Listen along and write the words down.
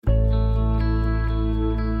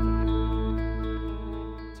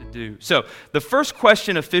do. So the first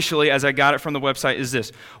question officially, as I got it from the website, is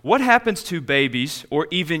this. What happens to babies or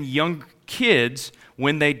even young kids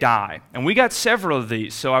when they die? And we got several of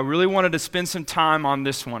these, so I really wanted to spend some time on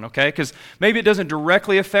this one, okay? Because maybe it doesn't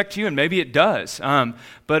directly affect you, and maybe it does.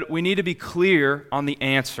 But we need to be clear on the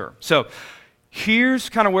answer. So here's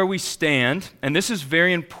kind of where we stand, and this is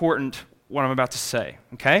very important, what I'm about to say,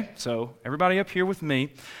 okay? So everybody up here with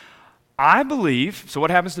me. I believe, so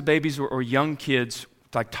what happens to babies or young kids,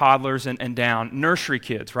 like toddlers and down, nursery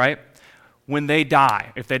kids, right? When they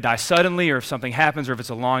die, if they die suddenly or if something happens or if it's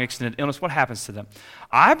a long extended illness, what happens to them?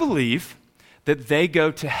 I believe that they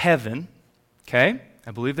go to heaven, okay?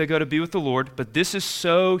 I believe they go to be with the Lord, but this is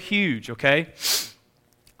so huge, okay?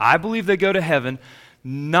 I believe they go to heaven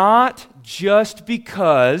not just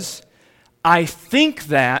because I think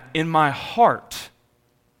that in my heart,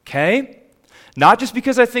 okay? Not just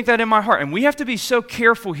because I think that in my heart. And we have to be so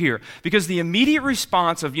careful here because the immediate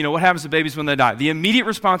response of, what happens to babies when they die? The immediate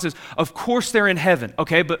response is, of course they're in heaven.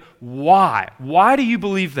 Okay, but why? Why do you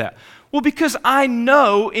believe that? Well, because I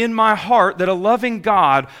know in my heart that a loving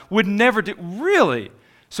God would never do. Really?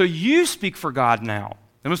 So you speak for God now.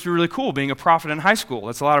 That must be really cool being a prophet in high school.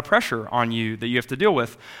 That's a lot of pressure on you that you have to deal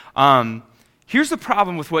with. Here's the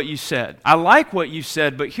problem with what you said. I like what you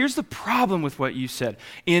said, but here's the problem with what you said.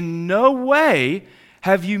 In no way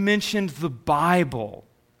have you mentioned the Bible.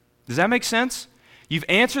 Does that make sense? You've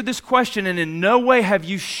answered this question, and in no way have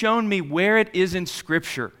you shown me where it is in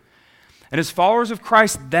Scripture. And as followers of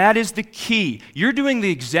Christ, that is the key. You're doing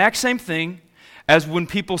the exact same thing as when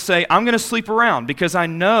people say, I'm going to sleep around because I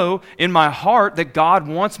know in my heart that God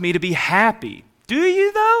wants me to be happy. Do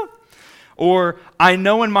you, though? Or I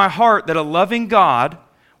know in my heart that a loving God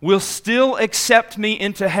will still accept me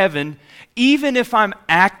into heaven even if I'm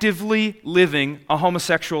actively living a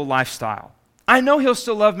homosexual lifestyle. I know he'll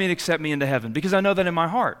still love me and accept me into heaven because I know that in my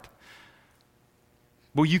heart.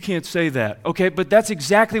 Well, you can't say that. Okay, but that's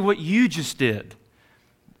exactly what you just did.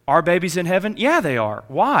 Are babies in heaven? Yeah, they are.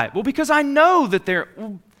 Why? Well, because I know that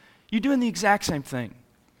you're doing the exact same thing.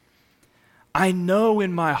 I know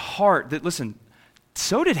in my heart that, listen,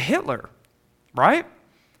 so did Hitler. Right?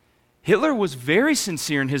 Hitler was very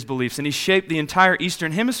sincere in his beliefs, and he shaped the entire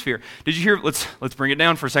Eastern Hemisphere. Did you hear? Let's bring it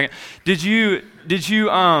down for a second. Did you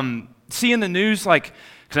see in the news, because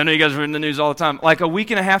I know you guys are in the news all the time, like a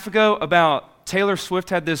week and a half ago about Taylor Swift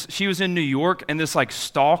had this, she was in New York, and this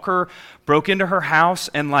stalker broke into her house,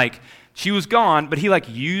 and she was gone, but he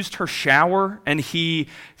used her shower, and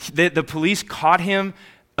the police caught him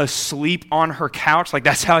asleep on her couch.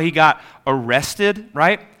 That's how he got arrested,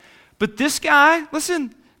 right? But this guy,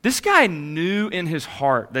 listen, this guy knew in his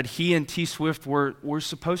heart that he and T Swift were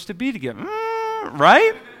supposed to be together.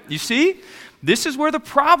 Right? You see? This is where the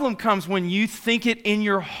problem comes when you think it in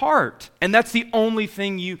your heart, and that's the only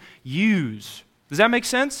thing you use. Does that make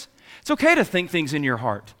sense? It's okay to think things in your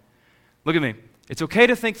heart. Look at me. It's okay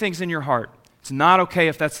to think things in your heart. It's not okay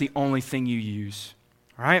if that's the only thing you use.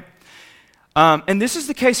 All right? And this is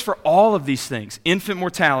the case for all of these things. Infant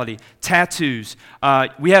mortality, tattoos.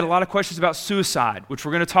 We had a lot of questions about suicide, which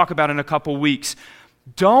we're going to talk about in a couple weeks.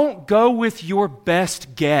 Don't go with your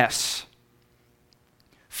best guess.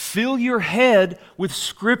 Fill your head with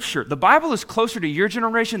Scripture. The Bible is closer to your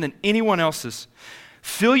generation than anyone else's.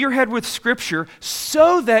 Fill your head with Scripture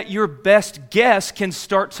so that your best guess can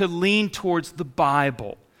start to lean towards the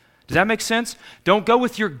Bible. Does that make sense? Don't go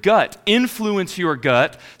with your gut. Influence your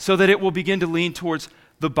gut so that it will begin to lean towards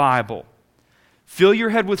the Bible. Fill your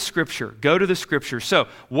head with Scripture. Go to the Scripture. So,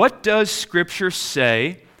 what does Scripture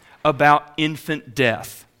say about infant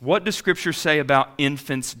death? What does Scripture say about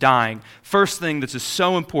infants dying? First thing that's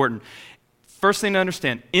so important. First thing to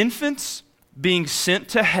understand, infants being sent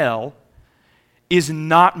to hell is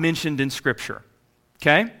not mentioned in Scripture.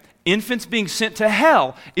 Okay? Infants being sent to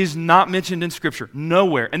hell is not mentioned in Scripture.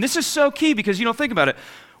 Nowhere. And this is so key because, think about it.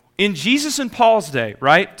 In Jesus and Paul's day,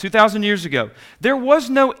 right, 2,000 years ago, there was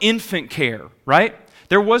no infant care, right?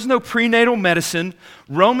 There was no prenatal medicine.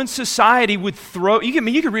 Roman society would you can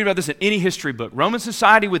read about this in any history book. Roman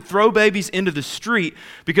society would throw babies into the street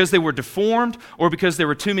because they were deformed or because there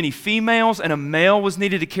were too many females and a male was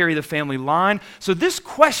needed to carry the family line. So this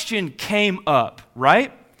question came up,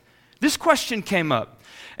 right? This question came up.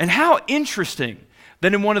 And how interesting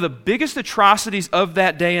that in one of the biggest atrocities of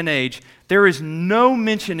that day and age, there is no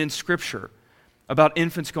mention in Scripture about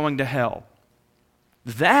infants going to hell.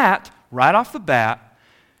 That, right off the bat,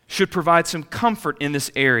 should provide some comfort in this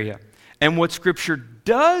area. And what Scripture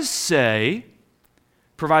does say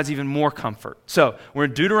provides even more comfort. So, we're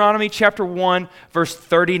in Deuteronomy chapter 1, verse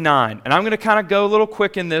 39. And I'm going to kind of go a little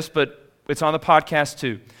quick in this, but it's on the podcast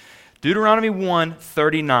too. Deuteronomy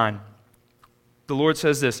 1:39. The Lord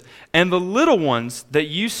says this, "And the little ones that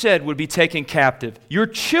you said would be taken captive, your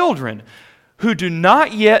children who do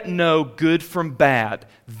not yet know good from bad,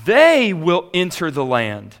 they will enter the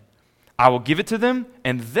land. I will give it to them,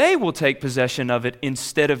 and they will take possession of it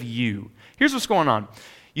instead of you." Here's what's going on.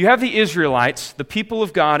 You have the Israelites, the people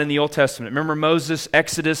of God in the Old Testament. Remember Moses,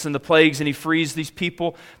 Exodus, and the plagues, and he frees these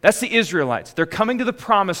people? That's the Israelites. They're coming to the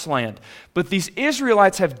promised land. But these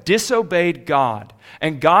Israelites have disobeyed God.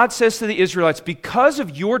 And God says to the Israelites, because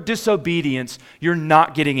of your disobedience, you're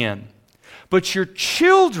not getting in. But your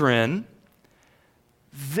children,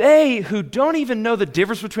 they who don't even know the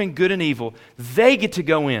difference between good and evil, they get to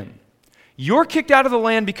go in. You're kicked out of the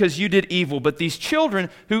land because you did evil, but these children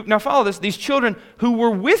who, now follow this, these children who were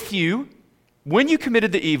with you when you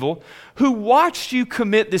committed the evil, who watched you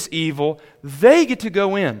commit this evil, they get to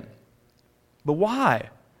go in. But why?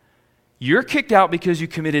 You're kicked out because you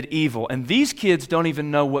committed evil, and these kids don't even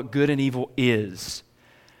know what good and evil is.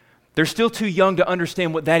 They're still too young to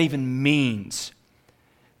understand what that even means.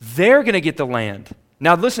 They're going to get the land.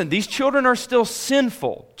 Now listen, these children are still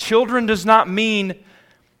sinful. Children does not mean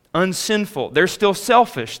unsinful. They're still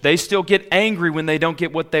selfish. They still get angry when they don't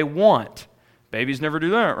get what they want. Babies never do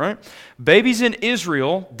that, right? Babies in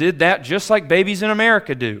Israel did that just like babies in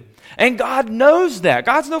America do. And God knows that.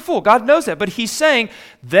 God's no fool. God knows that. But he's saying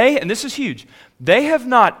they, and this is huge, they have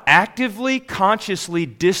not actively, consciously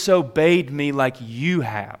disobeyed me like you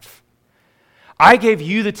have. I gave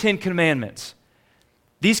you the 10 Commandments.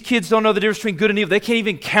 These kids don't know the difference between good and evil. They can't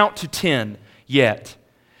even count to 10 yet.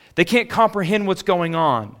 They can't comprehend what's going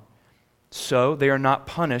on. So they are not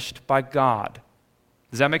punished by God.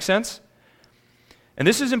 Does that make sense? And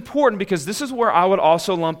this is important because this is where I would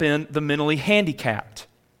also lump in the mentally handicapped.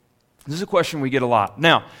 This is a question we get a lot.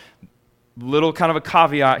 Now, little kind of a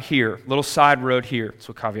caveat here, little side road here. That's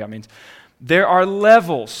what caveat means. There are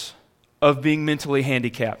levels of being mentally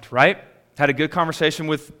handicapped, right? Had a good conversation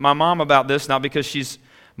with my mom about this, not because she's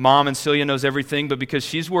mom and Celia knows everything, but because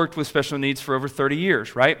she's worked with special needs for over 30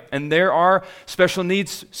 years, right? And there are special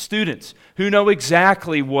needs students who know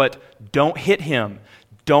exactly what "don't hit him,"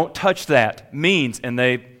 "don't touch that" means, and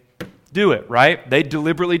they do it, right? They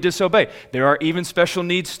deliberately disobey. There are even special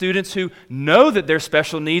needs students who know that they're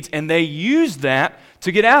special needs, and they use that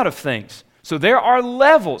to get out of things. So there are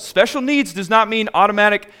levels. Special needs does not mean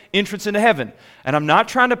automatic entrance into heaven. And I'm not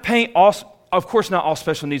trying to paint all, of course not all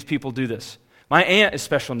special needs people do this. My aunt is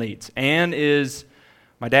special needs. Ann is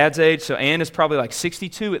my dad's age, so Ann is probably like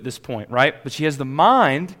 62 at this point, right? But she has the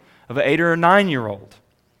mind of an 8 or a 9-year-old.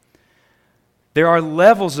 There are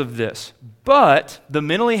levels of this, but the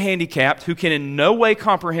mentally handicapped who can in no way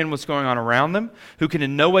comprehend what's going on around them, who can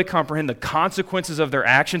in no way comprehend the consequences of their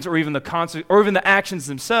actions or even the actions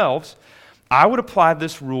themselves, I would apply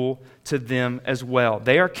this rule to them as well.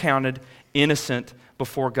 They are counted innocent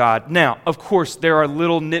before God. Now, of course, there are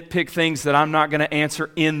little nitpick things that I'm not going to answer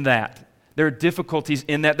in that. There are difficulties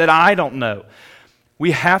in that I don't know.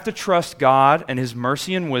 We have to trust God and His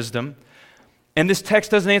mercy and wisdom. And this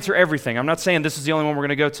text doesn't answer everything. I'm not saying this is the only one we're going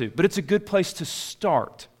to go to, but it's a good place to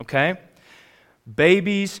start, okay?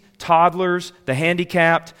 Babies, toddlers, the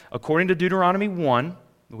handicapped, according to Deuteronomy 1,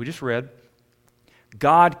 that we just read,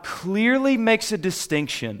 God clearly makes a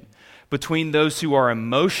distinction between those who are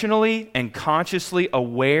emotionally and consciously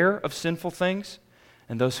aware of sinful things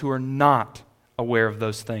and those who are not aware of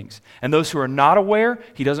those things. And those who are not aware,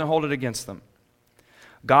 He doesn't hold it against them.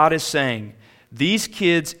 God is saying, these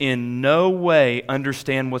kids in no way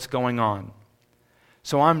understand what's going on.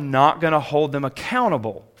 So I'm not going to hold them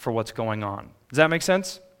accountable for what's going on. Does that make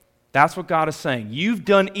sense? That's what God is saying. You've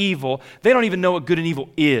done evil. They don't even know what good and evil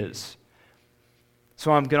is.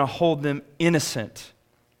 So I'm going to hold them innocent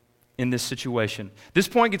in this situation. This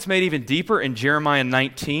point gets made even deeper in Jeremiah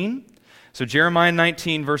 19. So Jeremiah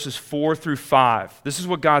 19 verses 4 through 5. This is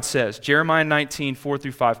what God says. Jeremiah 19, 4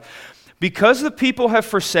 through 5. Because the people have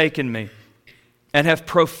forsaken me and have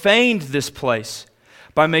profaned this place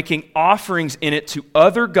by making offerings in it to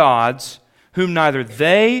other gods whom neither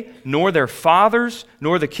they nor their fathers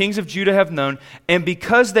nor the kings of Judah have known, and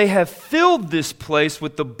because they have filled this place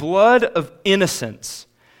with the blood of innocents,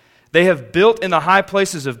 they have built in the high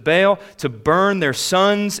places of Baal to burn their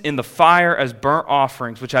sons in the fire as burnt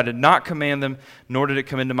offerings, which I did not command them, nor did it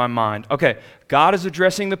come into my mind. Okay, God is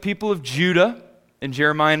addressing the people of Judah in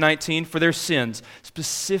Jeremiah 19 for their sins,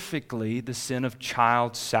 specifically the sin of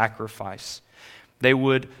child sacrifice. They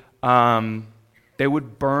would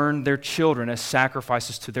burn their children as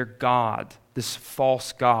sacrifices to their God, this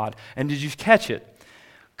false god. And did you catch it?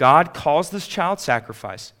 God calls this child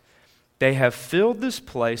sacrifice. They have filled this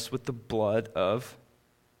place with the blood of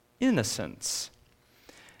innocence.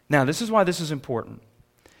 Now, this is why this is important.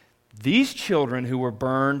 These children who were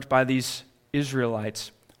burned by these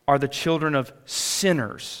Israelites are the children of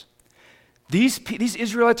sinners. These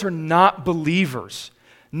Israelites are not believers.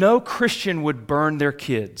 No Christian would burn their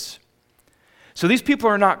kids. So these people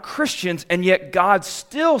are not Christians, and yet God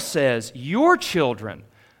still says, your children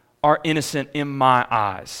are innocent in my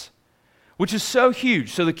eyes, which is so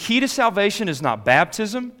huge. So the key to salvation is not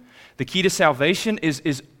baptism. The key to salvation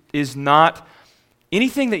is not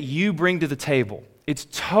anything that you bring to the table. It's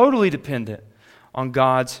totally dependent on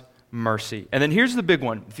God's mercy. And then here's the big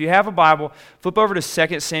one. If you have a Bible, flip over to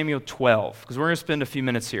 2 Samuel 12, because we're going to spend a few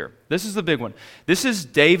minutes here. This is the big one. This is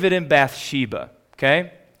David and Bathsheba,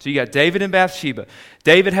 okay? So you got David and Bathsheba.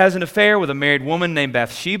 David has an affair with a married woman named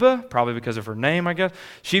Bathsheba, probably because of her name, I guess.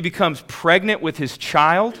 She becomes pregnant with his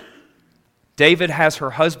child. David has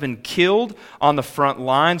her husband killed on the front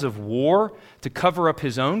lines of war to cover up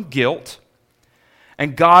his own guilt.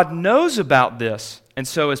 And God knows about this. And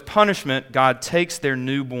so as punishment, God takes their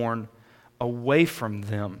newborn away from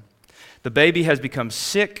them. The baby has become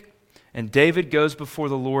sick, and David goes before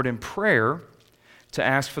the Lord in prayer to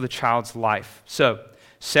ask for the child's life. So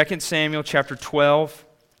 2 Samuel chapter 12,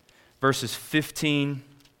 verses 15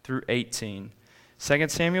 through 18. 2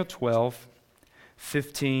 Samuel 12,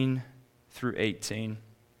 15 through 18.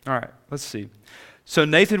 All right, let's see. So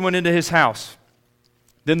Nathan went into his house.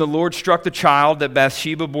 Then the Lord struck the child that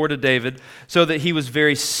Bathsheba bore to David, so that he was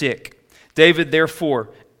very sick. David therefore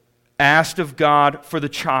asked of God for the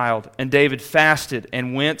child, and David fasted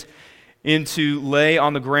and went in to lay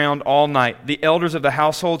on the ground all night. The elders of the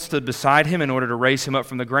household stood beside him in order to raise him up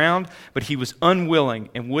from the ground, but he was unwilling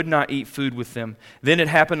and would not eat food with them. Then it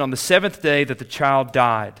happened on the seventh day that the child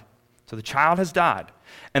died. So the child has died.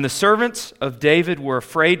 And the servants of David were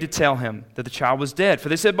afraid to tell him that the child was dead. For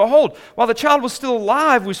they said, behold, while the child was still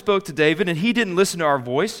alive, we spoke to David, and he didn't listen to our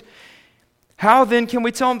voice. How then can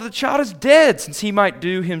we tell him that the child is dead, since he might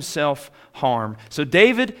do himself harm? So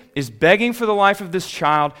David is begging for the life of this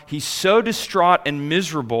child. He's so distraught and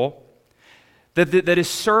miserable that his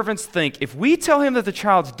servants think, if we tell him that the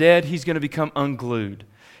child's dead, he's going to become unglued.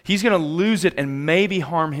 He's going to lose it and maybe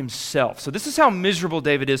harm himself. So this is how miserable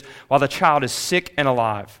David is while the child is sick and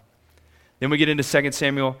alive. Then we get into 2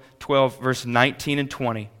 Samuel 12, verse 19 and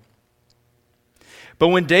 20. But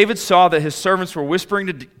when David saw that his servants were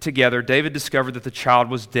whispering together, David discovered that the child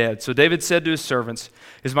was dead. So David said to his servants,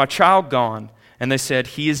 is my child gone? And they said,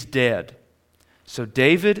 he is dead. So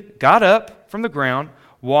David got up from the ground,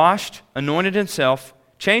 washed, anointed himself,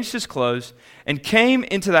 changed his clothes, and came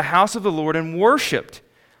into the house of the Lord and worshipped.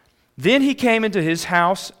 Then he came into his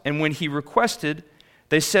house, and when he requested,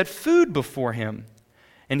 they set food before him,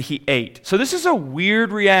 and he ate. So this is a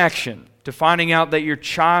weird reaction to finding out that your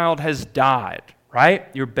child has died, right?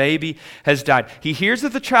 Your baby has died. He hears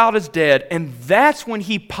that the child is dead, and that's when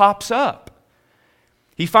he pops up.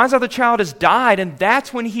 He finds out the child has died, and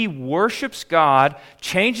that's when he worships God,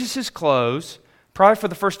 changes his clothes, probably for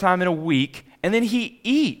the first time in a week, and then he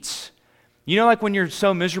eats. You know, like when you're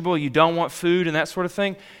so miserable you don't want food and that sort of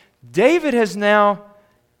thing? David is now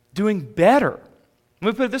doing better. Let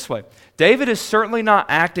me put it this way. David is certainly not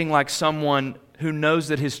acting like someone who knows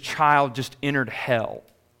that his child just entered hell.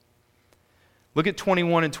 Look at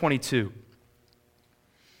 21 and 22.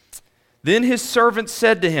 Then his servant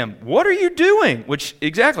said to him, what are you doing? What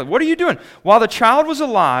are you doing? While the child was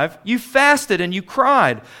alive, you fasted and you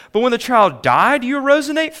cried. But when the child died, you arose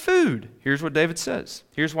and ate food. Here's what David says.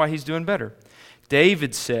 Here's why he's doing better.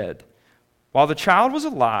 David said, while the child was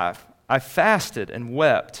alive, I fasted and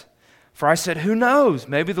wept. For I said, who knows?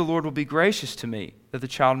 Maybe the Lord will be gracious to me, that the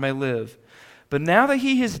child may live. But now that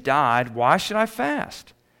he has died, why should I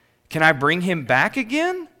fast? Can I bring him back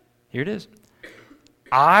again? Here it is.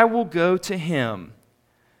 I will go to him,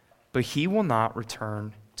 but he will not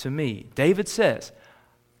return to me. David says,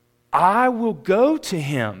 I will go to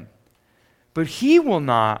him, but he will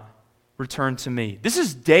not return to me. This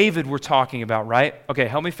is David we're talking about, right? Okay,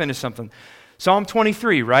 help me finish something. Psalm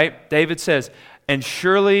 23, right? David says, and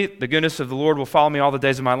surely the goodness of the Lord will follow me all the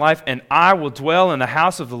days of my life, and I will dwell in the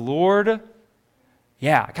house of the Lord.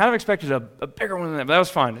 Yeah, I kind of expected a bigger one than that, but that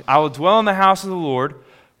was fine. I will dwell in the house of the Lord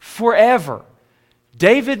forever.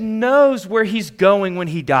 David knows where he's going when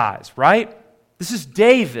he dies, right? This is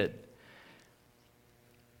David.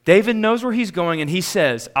 David knows where he's going, and he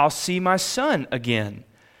says, I'll see my son again.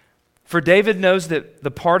 For David knows that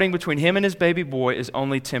the parting between him and his baby boy is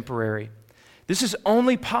only temporary. This is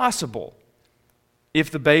only possible if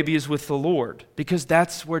the baby is with the Lord, because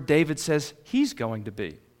that's where David says he's going to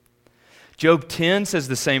be. Job 10 says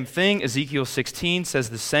the same thing. Ezekiel 16 says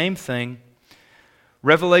the same thing.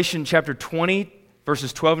 Revelation chapter 20,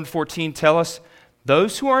 verses 12 and 14 tell us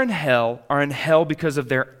those who are in hell because of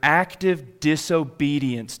their active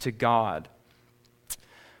disobedience to God.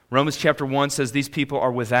 Romans chapter 1 says these people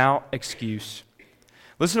are without excuse.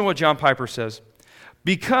 Listen to what John Piper says.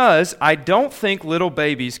 Because I don't think little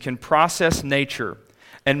babies can process nature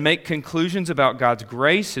and make conclusions about God's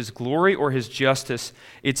grace, His glory, or His justice,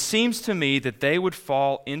 it seems to me that they would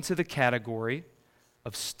fall into the category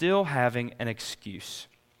of still having an excuse.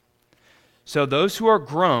 So those who are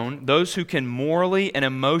grown, those who can morally and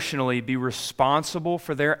emotionally be responsible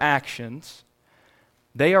for their actions,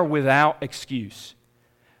 they are without excuse.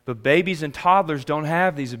 But babies and toddlers don't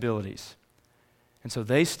have these abilities. And so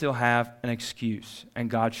they still have an excuse. And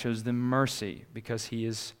God shows them mercy because He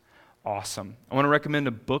is awesome. I want to recommend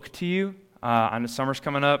a book to you. I know summer's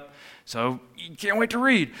coming up, so you can't wait to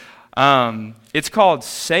read. It's called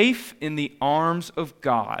Safe in the Arms of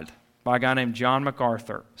God by a guy named John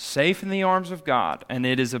MacArthur. Safe in the Arms of God. And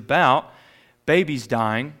it is about babies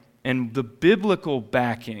dying and the biblical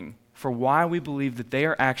backing for why we believe that they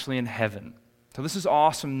are actually in heaven. So this is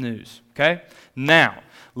awesome news, okay? Now,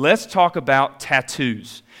 let's talk about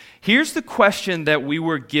tattoos. Here's the question that we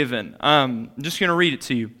were given. I'm just going to read it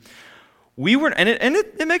to you.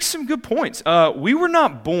 It makes some good points. We were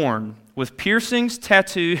not born with piercings,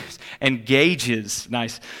 tattoos, and gauges.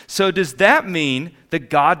 Nice. So does that mean that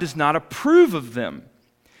God does not approve of them?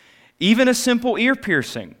 Even a simple ear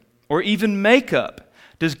piercing or even makeup.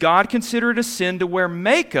 Does God consider it a sin to wear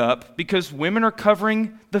makeup because women are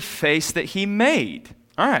covering the face that He made?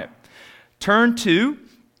 All right. Turn to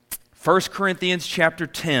 1 Corinthians chapter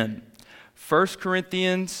 10. 1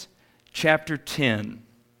 Corinthians chapter 10.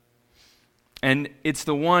 And it's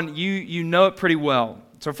the one, you know it pretty well.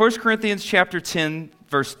 So 1 Corinthians chapter 10,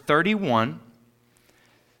 verse 31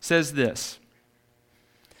 says this.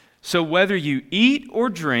 So whether you eat or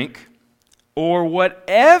drink or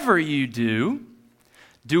whatever you do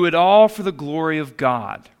it all for the glory of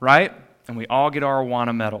God, right? And we all get our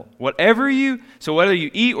Awana medal. Whether you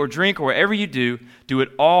eat or drink or whatever you do it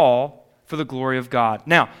all for the glory of God.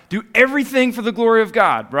 Now, do everything for the glory of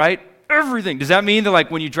God, right? Everything. Does that mean that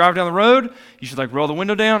like when you drive down the road, you should like roll the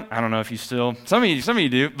window down? I don't know if you still, some of you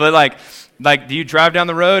do, but like do you drive down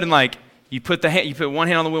the road and like you put one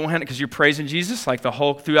hand on the wheel, one hand because you're praising Jesus like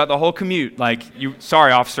throughout the whole commute? Like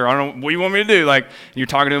sorry officer, I don't know what you want me to do. Like you're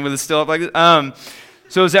talking to him with a still up like this.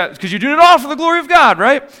 So is that because you're doing it all for the glory of God,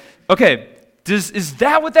 right? Okay. Is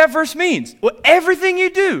that what that verse means? Well, everything you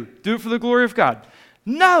do it for the glory of God.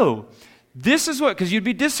 No. This is what, because you'd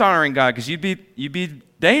be dishonoring God, because you'd be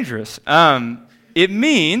dangerous. It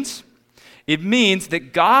means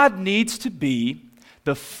that God needs to be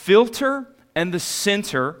the filter and the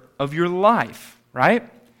center of your life, right?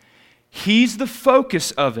 He's the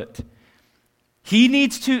focus of it. He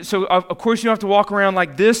needs to, so of course you don't have to walk around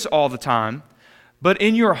like this all the time, but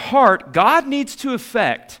in your heart, God needs to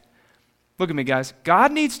affect, look at me guys,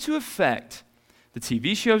 God needs to affect the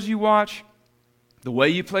TV shows you watch, the way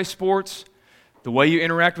you play sports, the way you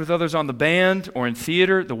interact with others on the band or in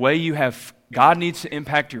theater, the way you have, God needs to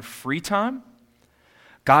impact your free time.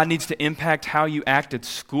 God needs to impact how you act at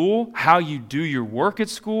school, how you do your work at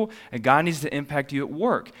school, and God needs to impact you at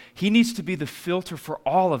work. He needs to be the filter for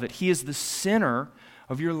all of it. He is the center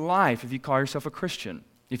of your life if you call yourself a Christian.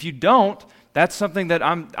 If you don't, that's something that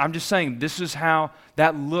I'm just saying, this is how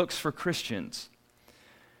that looks for Christians.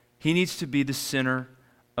 He needs to be the center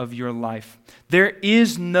of your life. There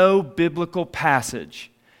is no biblical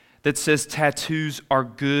passage that says tattoos are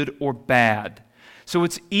good or bad. So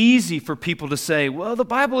it's easy for people to say, well, the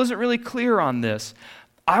Bible isn't really clear on this.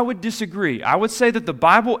 I would disagree. I would say that the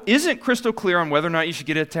Bible isn't crystal clear on whether or not you should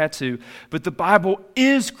get a tattoo, but the Bible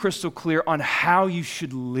is crystal clear on how you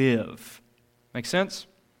should live. Make sense?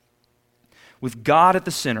 With God at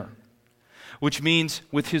the center, which means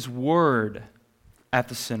with His Word at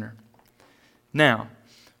the center. Now,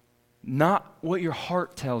 not what your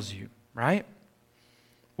heart tells you, right?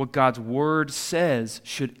 What God's Word says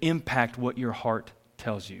should impact what your heart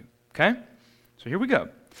tells you, okay? So here we go.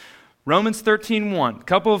 Romans 13:1.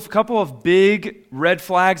 Couple of big red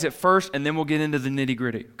flags at first, and then we'll get into the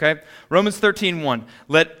nitty-gritty, okay? Romans 13:1.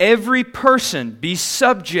 Let every person be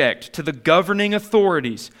subject to the governing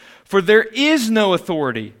authorities, for there is no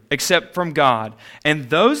authority except from God, and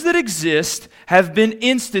those that exist have been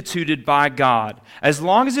instituted by God. As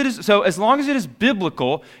long as it is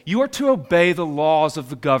biblical, you are to obey the laws of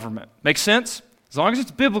the government. Make sense? As long as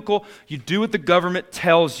it's biblical, you do what the government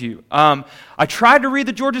tells you. I tried to read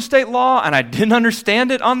the Georgia state law, and I didn't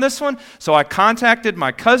understand it on this one, so I contacted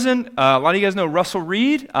my cousin. A lot of you guys know Russell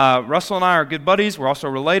Reed. Russell and I are good buddies. We're also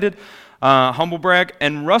related, humble brag.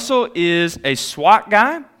 And Russell is a SWAT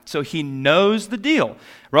guy, so he knows the deal.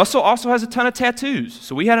 Russell also has a ton of tattoos,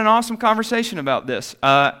 so we had an awesome conversation about this.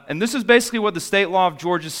 And this is basically what the state law of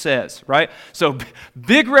Georgia says, right? So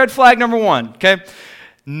big red flag number one, okay?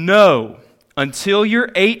 No. Until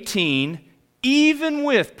you're 18, even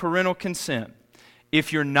with parental consent.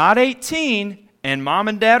 If you're not 18 and mom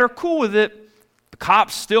and dad are cool with it, the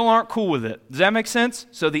cops still aren't cool with it. Does that make sense?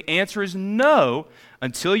 So the answer is no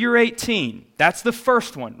until you're 18. That's the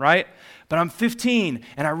first one, right? But I'm 15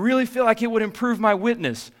 and I really feel like it would improve my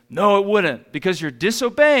witness. No, it wouldn't, because you're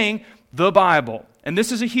disobeying the Bible. And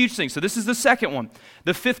this is a huge thing. So this is the second one.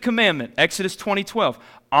 The fifth commandment, Exodus 20:12.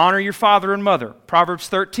 Honor your father and mother. Proverbs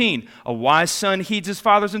 13. A wise son heeds his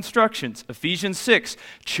father's instructions. Ephesians 6.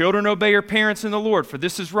 Children, obey your parents in the Lord, for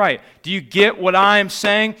this is right. Do you get what I am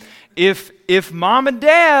saying? If mom and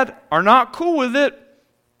dad are not cool with it,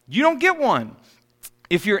 you don't get one.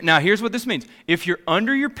 Now here's what this means. If you're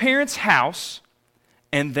under your parents' house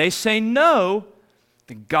and they say no,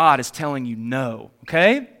 then God is telling you no.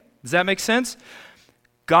 Okay? Does that make sense?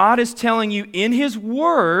 God is telling you in His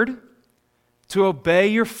Word to obey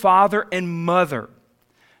your father and mother.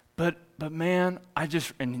 But man,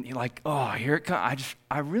 and you're like, oh, here it comes.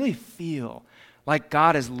 I really feel like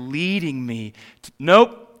God is leading me.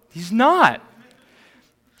 Nope, He's not.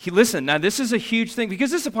 Listen, now this is a huge thing,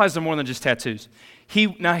 because this applies to more than just tattoos.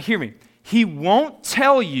 Now hear me. He won't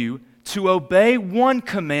tell you to obey one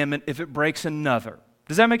commandment if it breaks another.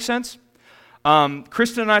 Does that make sense?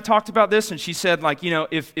 Kristen and I talked about this, and she said, like,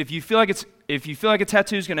 if you feel like a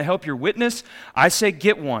tattoo is going to help your witness, I say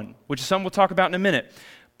get one, which is something we'll talk about in a minute.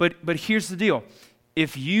 But here's the deal: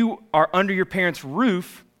 if you are under your parents'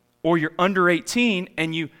 roof, or you're under 18,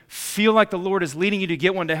 and you feel like the Lord is leading you to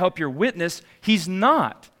get one to help your witness, He's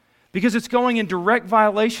not, because it's going in direct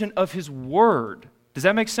violation of His Word. Does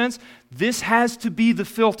that make sense? This has to be the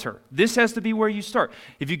filter. This has to be where you start.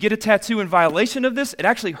 If you get a tattoo in violation of this, it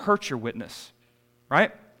actually hurts your witness,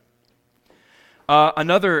 right?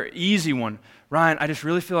 Another easy one. Ryan, I just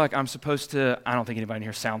really feel like I'm supposed to, I don't think anybody in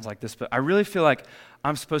here sounds like this, but I really feel like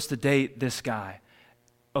I'm supposed to date this guy.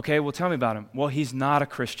 Okay, well, tell me about him. Well, he's not a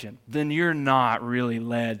Christian. Then you're not really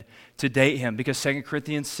led to date him, because 2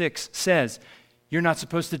 Corinthians 6 says you're not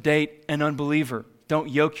supposed to date an unbeliever. Don't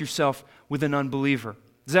yoke yourself with an unbeliever.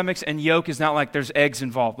 Does that make sense? And yoke is not like there's eggs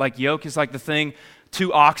involved. Like yoke is like the thing,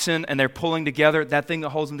 two oxen, and they're pulling together. That thing that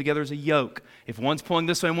holds them together is a yoke. If one's pulling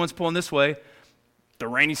this way and one's pulling this way, the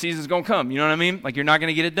rainy season's going to come. You know what I mean? Like, you're not going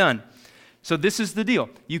to get it done. So this is the deal.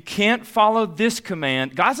 You can't follow this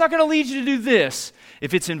command. God's not going to lead you to do this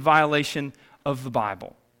if it's in violation of the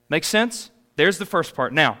Bible. Make sense? There's the first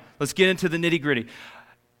part. Now, let's get into the nitty-gritty.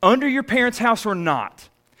 Under your parents' house or not,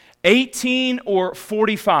 18 or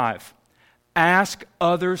 45, ask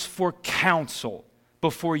others for counsel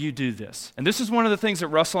before you do this. And this is one of the things that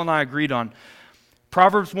Russell and I agreed on.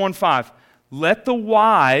 Proverbs 1:5, let the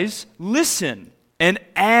wise listen and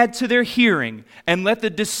add to their hearing, and let the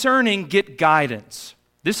discerning get guidance.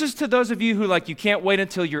 This is to those of you who, like, you can't wait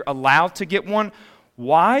until you're allowed to get one.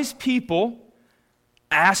 Wise people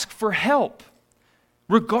ask for help,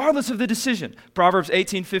 regardless of the decision. Proverbs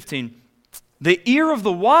 18:15, the ear of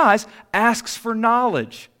the wise asks for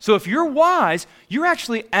knowledge. So if you're wise, you're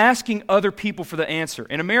actually asking other people for the answer.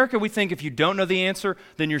 In America, we think if you don't know the answer,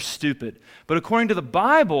 then you're stupid. But according to the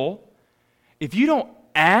Bible, if you don't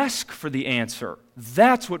ask for the answer,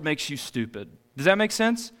 that's what makes you stupid. Does that make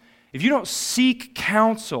sense? If you don't seek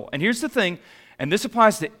counsel, and here's the thing, and this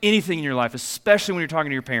applies to anything in your life, especially when you're talking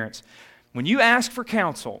to your parents. When you ask for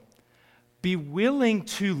counsel, be willing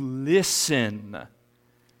to listen.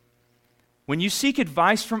 When you seek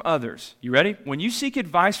advice from others, you ready? When you seek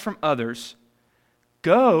advice from others,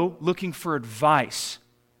 go looking for advice,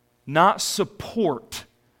 not support.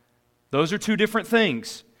 Those are two different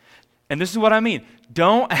things. And this is what I mean.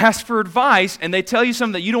 Don't ask for advice and they tell you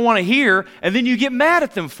something that you don't want to hear, and then you get mad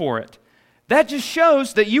at them for it. That just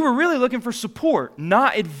shows that you were really looking for support,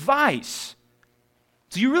 not advice.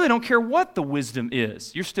 So you really don't care what the wisdom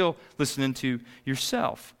is. You're still listening to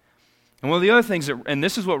yourself. And one of the other things, and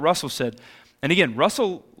this is what Russell said, and again,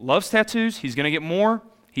 Russell loves tattoos. He's going to get more.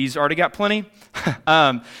 He's already got plenty.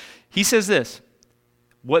 He says this,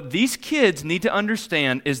 what these kids need to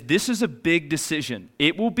understand is this is a big decision.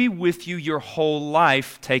 It will be with you your whole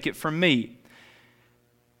life. Take it from me.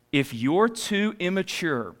 If you're too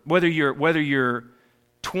immature, whether you're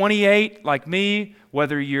 28 like me,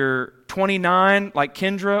 whether you're 29 like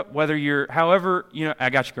Kendra, whether you're however, I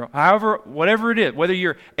got you, girl. However, whatever it is, whether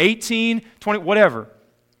you're 18, 20, whatever.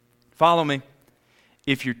 Follow me.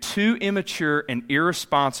 If you're too immature and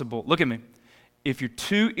irresponsible, look at me. If you're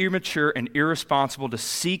too immature and irresponsible to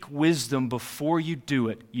seek wisdom before you do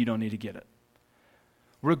it, you don't need to get it.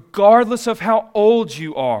 Regardless of how old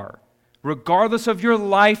you are, regardless of your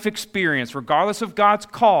life experience, regardless of God's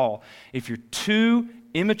call, if you're too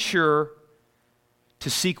immature to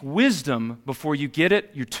seek wisdom before you get it,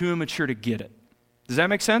 you're too immature to get it. Does that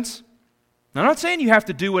make sense? Now, I'm not saying you have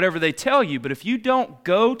to do whatever they tell you, but if you don't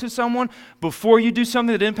go to someone before you do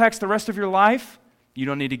something that impacts the rest of your life, you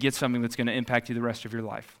don't need to get something that's going to impact you the rest of your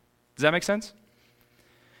life. Does that make sense?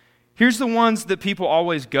 Here's the ones that people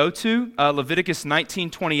always go to. Leviticus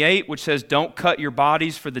 19:28, which says, don't cut your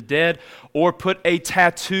bodies for the dead or put a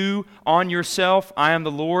tattoo on yourself. I am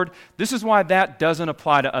the Lord. This is why that doesn't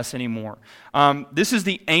apply to us anymore. This is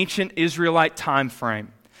the ancient Israelite time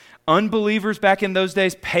frame. Unbelievers back in those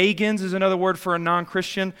days, pagans is another word for a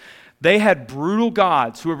non-Christian, they had brutal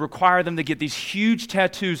gods who would require them to get these huge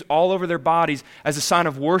tattoos all over their bodies as a sign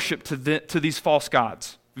of worship to these false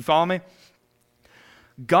gods. You follow me?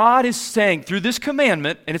 God is saying through this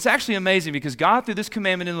commandment, and it's actually amazing because God through this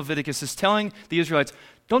commandment in Leviticus is telling the Israelites,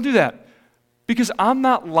 don't do that because I'm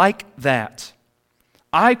not like that.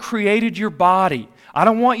 I created your body. I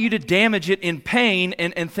don't want you to damage it in pain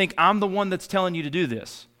and think I'm the one that's telling you to do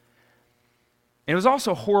this. And it was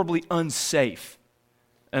also horribly unsafe.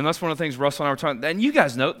 And that's one of the things Russell and I were talking about. And you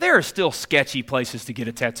guys know, there are still sketchy places to get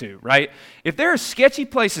a tattoo, right? If there are sketchy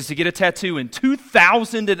places to get a tattoo in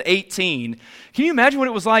 2018, can you imagine what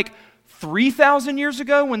it was like 3,000 years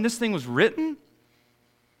ago when this thing was written?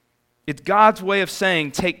 It's God's way of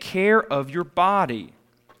saying, take care of your body.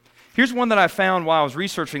 Here's one that I found while I was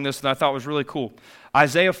researching this that I thought was really cool.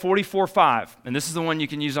 Isaiah 44:5, and this is the one you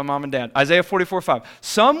can use on mom and dad. Isaiah 44:5.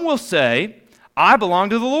 Some will say, I belong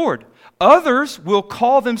to the Lord. Others will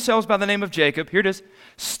call themselves by the name of Jacob. Here it is.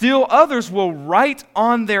 Still others will write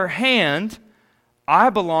on their hand,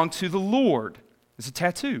 I belong to the Lord. It's a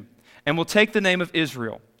tattoo. And will take the name of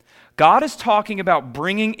Israel. God is talking about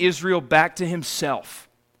bringing Israel back to himself.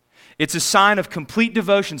 It's a sign of complete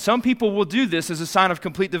devotion. Some people will do this as a sign of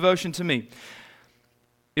complete devotion to me.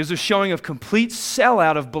 It was a showing of complete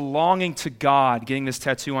sellout of belonging to God, getting this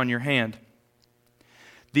tattoo on your hand.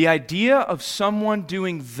 The idea of someone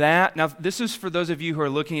doing that, now this is for those of you who are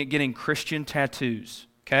looking at getting Christian tattoos,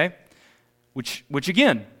 okay? Which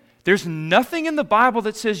again, there's nothing in the Bible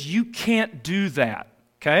that says you can't do that,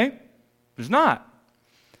 okay? There's not.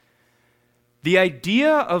 The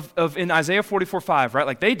idea of in Isaiah 44:5, right,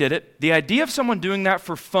 like they did it, the idea of someone doing that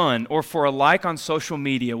for fun or for a like on social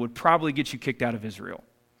media would probably get you kicked out of Israel,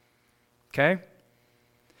 okay?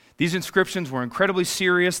 These inscriptions were incredibly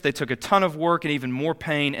serious. They took a ton of work and even more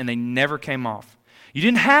pain, and they never came off. You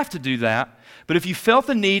didn't have to do that, but if you felt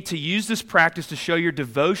the need to use this practice to show your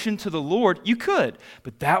devotion to the Lord, you could.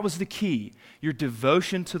 But that was the key, your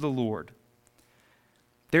devotion to the Lord.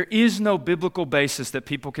 There is no biblical basis that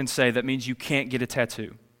people can say that means you can't get a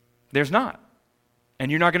tattoo. There's not.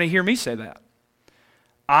 And you're not going to hear me say that.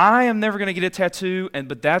 I am never going to get a tattoo,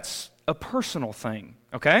 but that's a personal thing,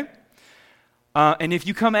 okay? And if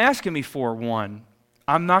you come asking me for one,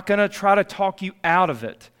 I'm not going to try to talk you out of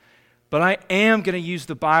it. But I am going to use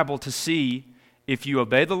the Bible to see if you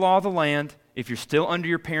obey the law of the land, if you're still under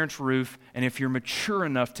your parents' roof, and if you're mature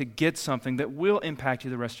enough to get something that will impact you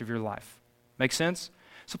the rest of your life. Make sense?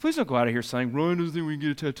 So please don't go out of here saying, Ryan doesn't think we can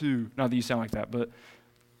get a tattoo. Not that you sound like that, but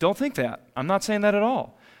don't think that. I'm not saying that at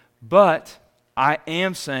all. But I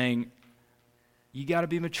am saying you got to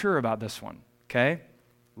be mature about this one, okay?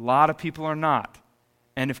 A lot of people are not.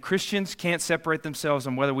 And if Christians can't separate themselves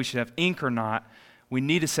on whether we should have ink or not, we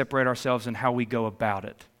need to separate ourselves in how we go about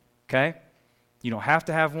it. Okay? You don't have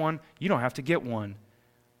to have one. You don't have to get one.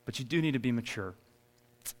 But you do need to be mature.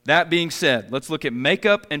 That being said, let's look at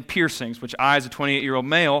makeup and piercings, which I, as a 28-year-old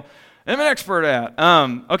male, am an expert at.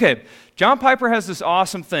 Okay, John Piper has this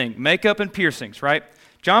awesome thing, makeup and piercings, right?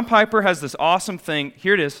 John Piper has this awesome thing,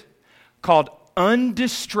 here it is, called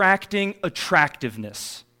undistracting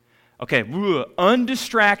attractiveness. Okay,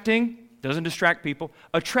 undistracting, doesn't distract people.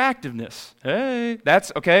 Attractiveness, hey,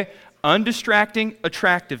 that's okay. Undistracting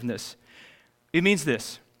attractiveness. It means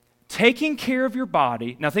this, taking care of your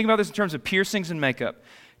body, now think about this in terms of piercings and makeup,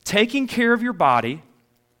 taking care of your body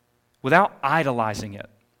without idolizing it,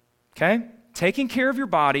 okay? Taking care of your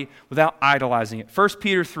body without idolizing it. 1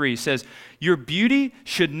 Peter 3 says, your beauty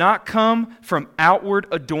should not come from outward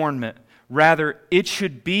adornment. Rather, it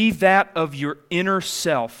should be that of your inner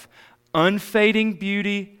self, unfading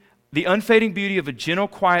beauty, the unfading beauty of a gentle,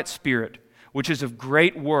 quiet spirit, which is of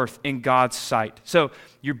great worth in God's sight. So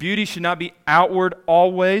your beauty should not be outward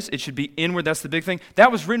always. It should be inward. That's the big thing.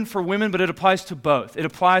 That was written for women, but it applies to both. It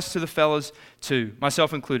applies to the fellas too,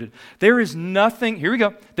 myself included. There is nothing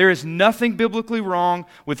biblically wrong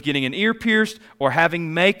with getting an ear pierced or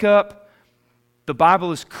having makeup. The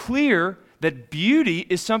Bible is clear that beauty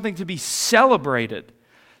is something to be celebrated.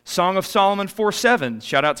 Song of Solomon 4:7,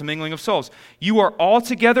 shout out to Mingling of Souls. You are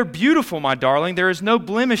altogether beautiful, my darling. There is no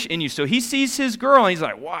blemish in you. So he sees his girl and he's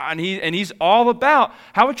like, wow, and he's all about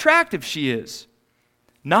how attractive she is.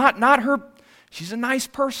 Not her, she's a nice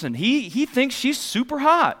person. He thinks she's super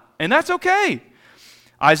hot, and that's okay.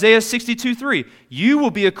 Isaiah 62:3, you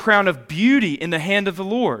will be a crown of beauty in the hand of the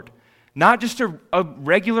Lord. Not just a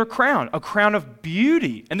regular crown, a crown of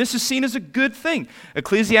beauty. And this is seen as a good thing.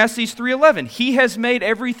 Ecclesiastes 3:11, he has made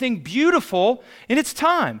everything beautiful in its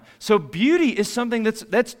time. So beauty is something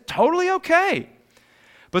that's totally okay.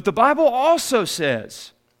 But the Bible also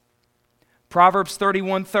says, Proverbs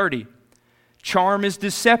 31:30, charm is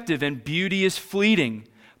deceptive and beauty is fleeting,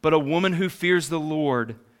 but a woman who fears the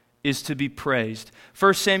Lord is to be praised.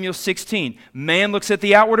 1 Samuel 16, man looks at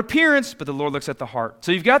the outward appearance, but the Lord looks at the heart.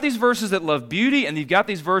 So you've got these verses that love beauty, and you've got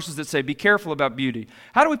these verses that say, be careful about beauty.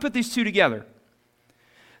 How do we put these two together?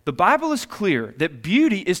 The Bible is clear that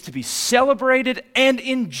beauty is to be celebrated and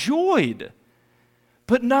enjoyed,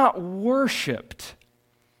 but not worshiped.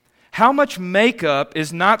 How much makeup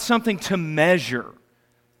is not something to measure.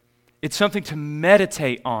 It's something to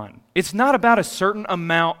meditate on. It's not about a certain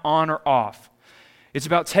amount on or off. It's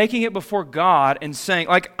about taking it before God and saying,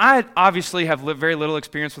 like, I obviously have very little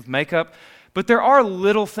experience with makeup, but there are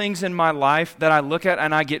little things in my life that I look at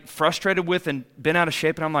and I get frustrated with and been out of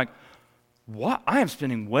shape, and I'm like, what? I am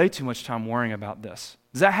spending way too much time worrying about this.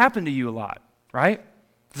 Does that happen to you a lot, right?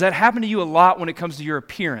 Does that happen to you a lot when it comes to your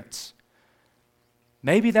appearance?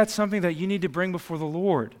 Maybe that's something that you need to bring before the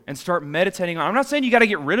Lord and start meditating on. I'm not saying you got to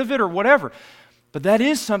get rid of it or whatever, but that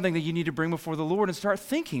is something that you need to bring before the Lord and start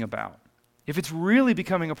thinking about if it's really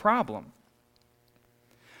becoming a problem.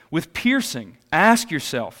 With piercing, ask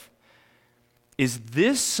yourself, is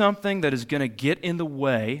this something that is going to get in the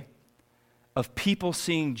way of people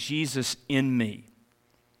seeing Jesus in me?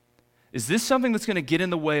 Is this something that's going to get in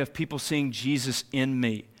the way of people seeing Jesus in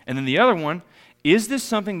me? And then the other one, is this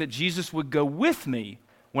something that Jesus would go with me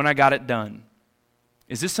when I got it done?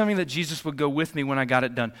 Is this something that Jesus would go with me when I got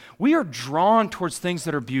it done? We are drawn towards things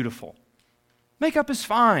that are beautiful. Makeup is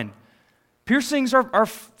fine. Piercings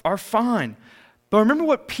are fine. But remember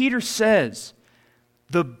what Peter says.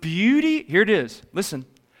 The beauty, here it is, listen.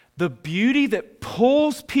 The beauty that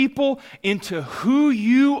pulls people into who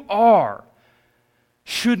you are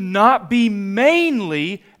should not be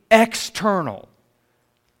mainly external.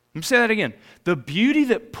 Let me say that again. The beauty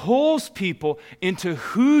that pulls people into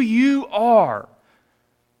who you are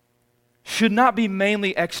should not be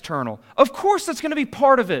mainly external. Of course, that's going to be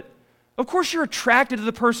part of it. Of course, you're attracted to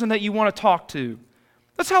the person that you want to talk to.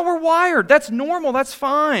 That's how we're wired. That's normal. That's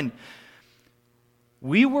fine.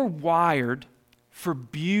 We were wired for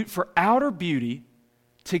outer beauty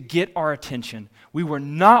to get our attention. We were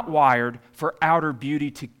not wired for outer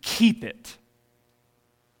beauty to keep it.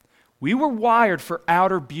 We were wired for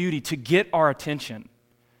outer beauty to get our attention,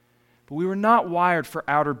 but we were not wired for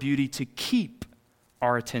outer beauty to keep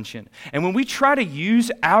our attention. And when we try to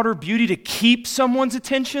use outer beauty to keep someone's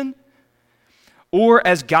attention, or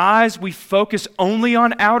as guys, we focus only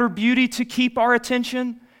on outer beauty to keep our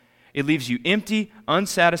attention, it leaves you empty,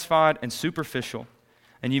 unsatisfied, and superficial.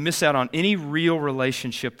 And you miss out on any real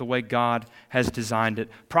relationship the way God has designed it.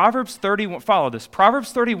 Proverbs 31, follow this.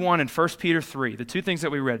 Proverbs 31 and 1 Peter 3, the two things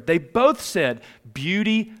that we read, they both said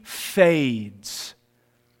beauty fades.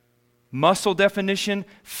 Muscle definition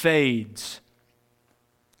fades.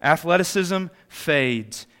 Athleticism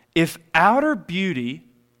fades. If outer beauty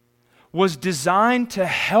was designed to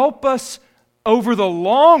help us over the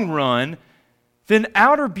long run, then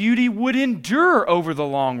outer beauty would endure over the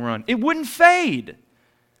long run. It wouldn't fade.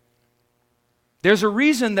 There's a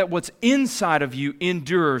reason that what's inside of you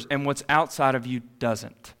endures and what's outside of you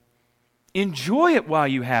doesn't. Enjoy it while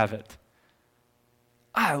you have it.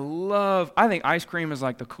 I think ice cream is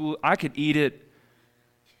like the cool, I could eat it.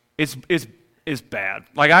 It's bad.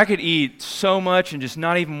 Like I could eat so much and just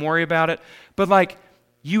not even worry about it. But like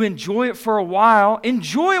you enjoy it for a while.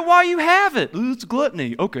 Enjoy it while you have it. Ooh, it's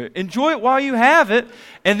gluttony. Okay. Enjoy it while you have it.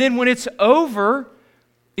 And then when it's over,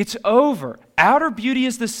 it's over. Outer beauty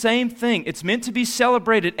is the same thing. It's meant to be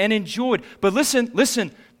celebrated and enjoyed. But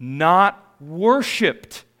listen, not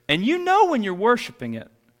worshipped. And you know when you're worshiping it.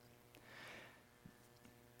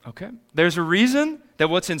 Okay? There's a reason that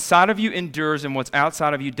what's inside of you endures and what's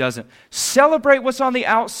outside of you doesn't. Celebrate what's on the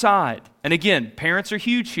outside. And again, parents are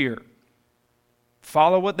huge here.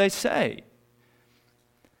 Follow what they say.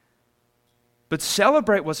 But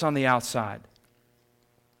celebrate what's on the outside.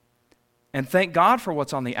 And thank God for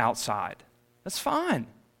what's on the outside. That's fine.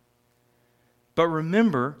 But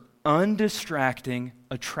remember, undistracting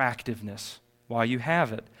attractiveness while you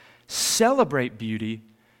have it. Celebrate beauty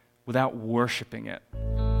without worshiping it.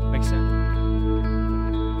 Make sense?